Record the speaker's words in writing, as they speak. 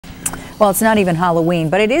Well, it's not even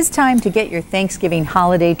Halloween, but it is time to get your Thanksgiving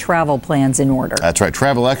holiday travel plans in order. That's right.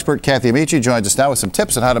 Travel expert Kathy Amici joins us now with some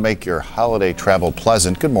tips on how to make your holiday travel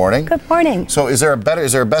pleasant. Good morning. Good morning. So is there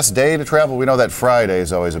a best day to travel? We know that Friday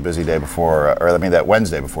is always a busy day before, that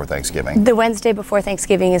Wednesday before Thanksgiving. The Wednesday before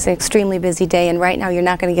Thanksgiving is an extremely busy day, and right now you're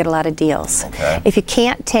not going to get a lot of deals. Okay. If you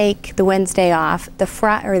can't take the Wednesday off, the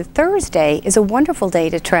Thursday is a wonderful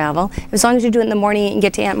day to travel. As long as you do it in the morning and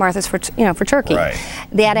get to Aunt Martha's for turkey. Right.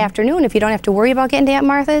 That afternoon, if you don't have to worry about getting to Aunt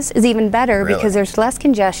Martha's, is even better because there's less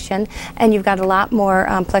congestion and you've got a lot more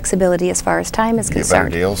flexibility as far as time is concerned.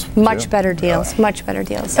 Better deals? Much better deals. Much better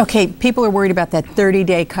deals. Okay, people are worried about that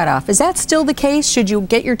 30-day cutoff. Is that still the case? Should you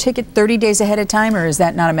get your ticket 30 days ahead of time, or is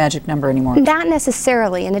that not a magic number anymore? Not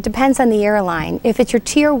necessarily, and it depends on the airline. If it's your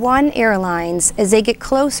Tier 1 airlines, as they get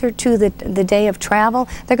closer to the day of travel,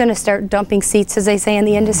 they're going to start dumping seats, as they say in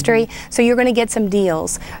the industry, so you're going to get some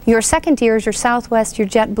deals. Your second tiers, your Southwest, your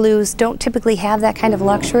JetBlues, don't typically have that kind of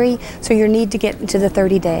luxury, so you need to get into the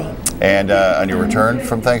 30-day. And on your return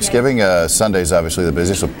from Thanksgiving, Sunday's obviously the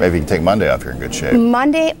busiest, so maybe you can take Monday off. You're in good shape.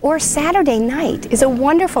 Monday or Saturday night is a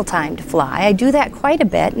wonderful time to fly. I do that quite a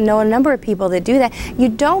bit, and know a number of people that do that. You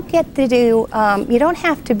don't get to do, you don't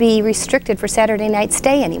have to be restricted for Saturday night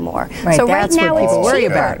stay anymore. Right, so that's right now what it's people worry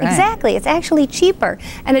cheaper. about. Right. Exactly, it's actually cheaper.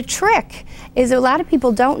 And a trick is a lot of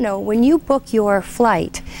people don't know, when you book your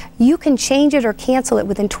flight, you can change it or cancel it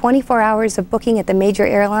within 24 hours of booking at the major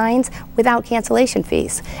airlines without cancellation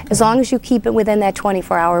fees, as long as you keep it within that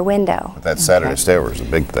 24-hour window. But that Saturday stayover is a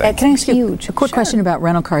big thing. Can I ask you a quick question about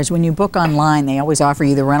rental cars? When you book online, they always offer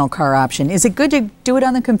you the rental car option. Is it good to do it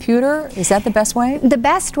on the computer? Is that the best way? The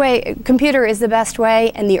best way, computer is the best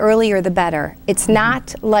way, and the earlier the better. It's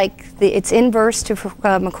not like it's inverse to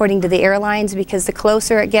according to the airlines, because the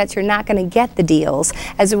closer it gets, you're not going to get the deals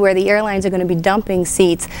as where the airlines are going to be dumping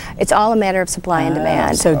seats. It's all a matter of supply and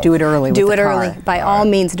demand. So do it early with the car. Do it early. By all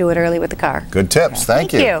means, do it early with the car. Good tips.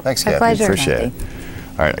 Thank you. Thanks, My Kathy. pleasure. Appreciate it.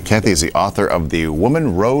 All right, Kathy is the author of The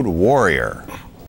Woman Road Warrior.